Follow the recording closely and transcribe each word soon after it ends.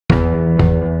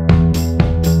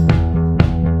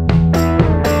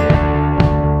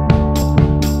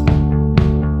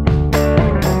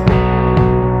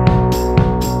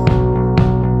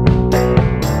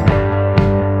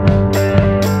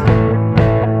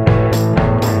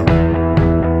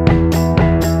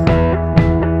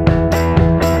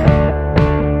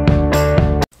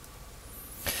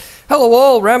Hello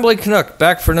all, Rambling Canuck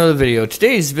back for another video.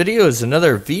 Today's video is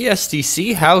another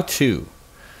VSDC how-to.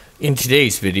 In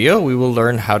today's video, we will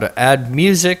learn how to add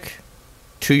music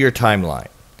to your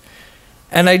timeline.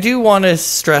 And I do want to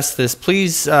stress this.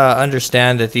 Please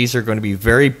understand that these are going to be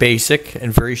very basic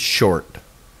and very short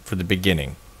for the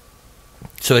beginning.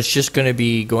 So it's just going to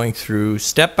be going through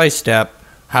step by step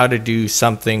how to do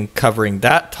something covering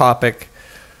that topic,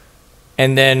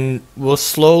 and then we'll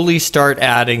slowly start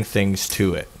adding things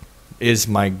to it. Is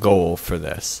my goal for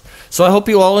this. So I hope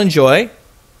you all enjoy,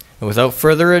 and without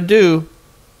further ado,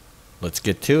 let's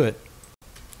get to it.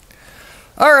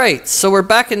 Alright, so we're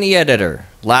back in the editor.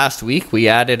 Last week we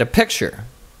added a picture.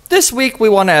 This week we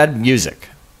want to add music.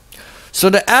 So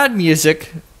to add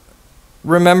music,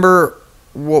 remember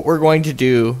what we're going to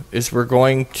do is we're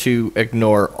going to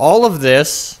ignore all of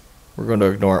this. We're going to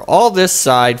ignore all this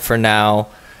side for now,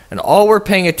 and all we're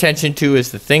paying attention to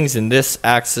is the things in this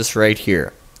axis right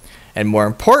here. And more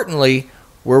importantly,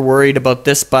 we're worried about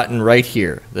this button right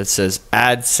here that says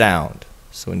Add Sound.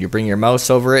 So when you bring your mouse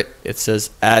over it, it says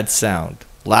Add Sound.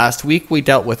 Last week we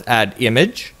dealt with Add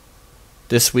Image.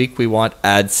 This week we want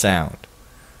Add Sound.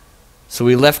 So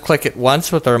we left click it once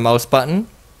with our mouse button.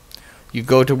 You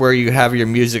go to where you have your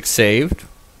music saved.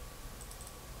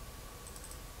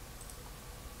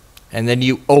 And then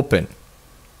you open.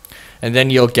 And then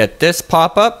you'll get this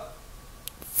pop up.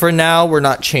 For now, we're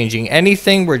not changing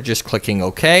anything. We're just clicking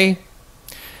OK.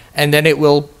 And then it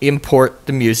will import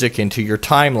the music into your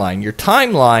timeline. Your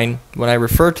timeline, when I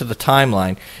refer to the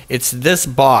timeline, it's this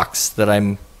box that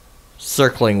I'm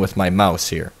circling with my mouse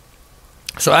here.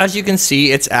 So as you can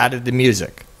see, it's added the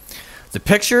music. The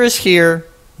picture is here.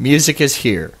 Music is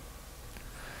here.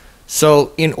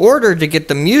 So in order to get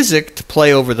the music to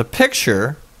play over the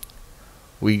picture,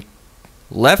 we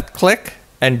left click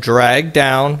and drag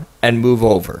down and move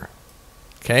over.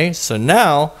 Okay, so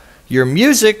now your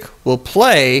music will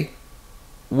play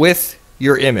with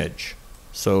your image.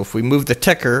 So if we move the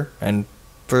ticker, and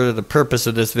for the purpose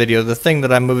of this video, the thing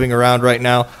that I'm moving around right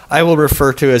now, I will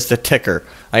refer to as the ticker.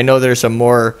 I know there's a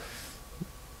more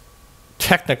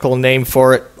technical name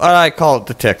for it, but I call it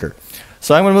the ticker.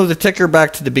 So I'm going to move the ticker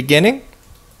back to the beginning,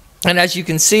 and as you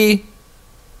can see,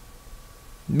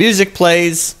 music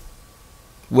plays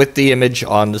with the image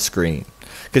on the screen,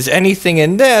 because anything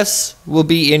in this will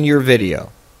be in your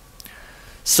video.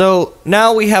 So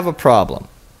now we have a problem.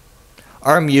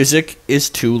 Our music is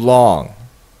too long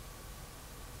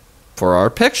for our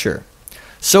picture.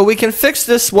 So we can fix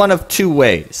this one of two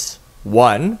ways.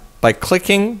 One, by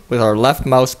clicking with our left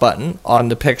mouse button on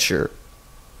the picture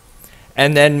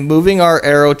and then moving our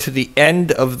arrow to the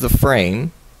end of the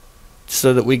frame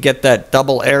so that we get that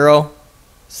double arrow.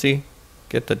 See?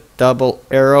 Get the double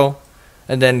arrow,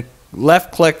 and then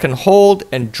left click and hold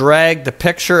and drag the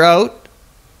picture out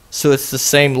so it's the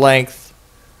same length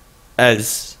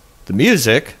as the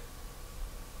music.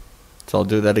 So I'll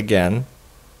do that again.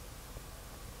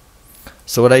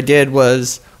 So what I did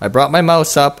was I brought my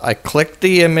mouse up, I clicked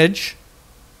the image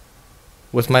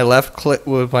with my left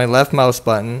mouse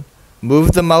button,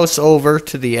 moved the mouse over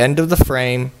to the end of the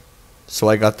frame so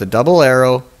I got the double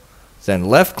arrow. Then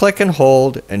left click and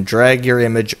hold and drag your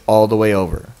image all the way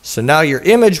over. So now your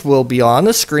image will be on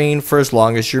the screen for as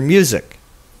long as your music.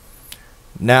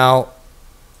 Now,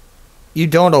 you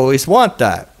don't always want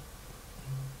that.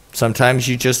 Sometimes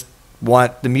you just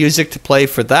want the music to play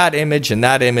for that image and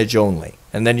that image only.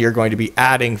 And then you're going to be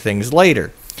adding things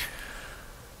later.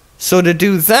 So to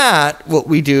do that, what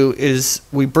we do is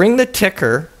we bring the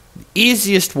ticker. The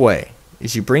easiest way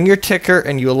is you bring your ticker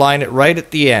and you align it right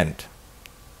at the end.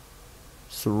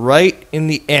 So right in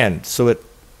the end, so it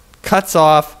cuts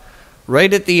off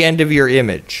right at the end of your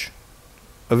image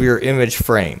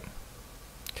frame.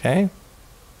 Okay?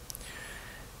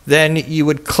 Then you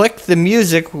would click the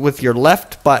music with your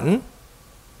left button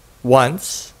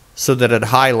once so that it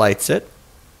highlights it.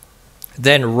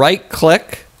 Then right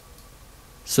click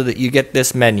so that you get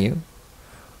this menu.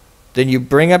 Then you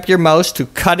bring up your mouse to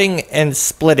cutting and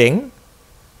splitting.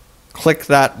 Click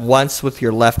that once with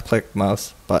your left click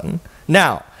mouse button.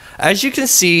 Now, as you can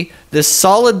see, this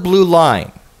solid blue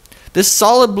line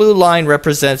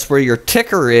represents where your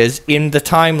ticker is in the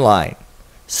timeline.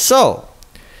 So,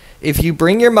 if you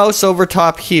bring your mouse over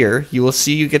top here, you will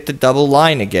see you get the double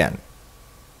line again.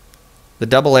 The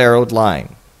double arrowed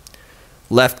line.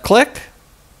 Left click,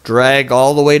 drag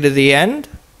all the way to the end.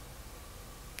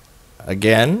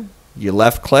 Again, you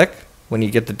left click when you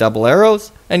get the double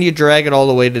arrows, and you drag it all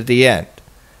the way to the end.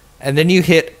 And then you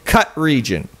hit cut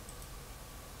region.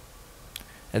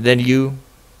 And then you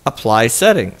apply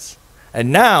settings.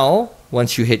 And now,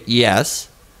 once you hit yes,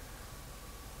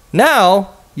 now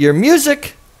your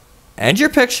music and your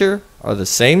picture are the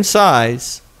same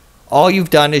size. All you've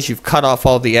done is you've cut off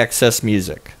all the excess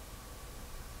music.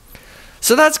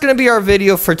 So that's going to be our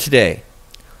video for today.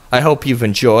 I hope you've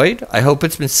enjoyed. I hope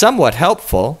it's been somewhat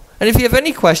helpful. And if you have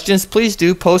any questions, please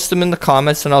do post them in the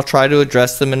comments and I'll try to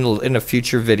address them in a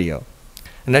future video.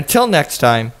 And until next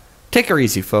time, take her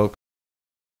easy, folks.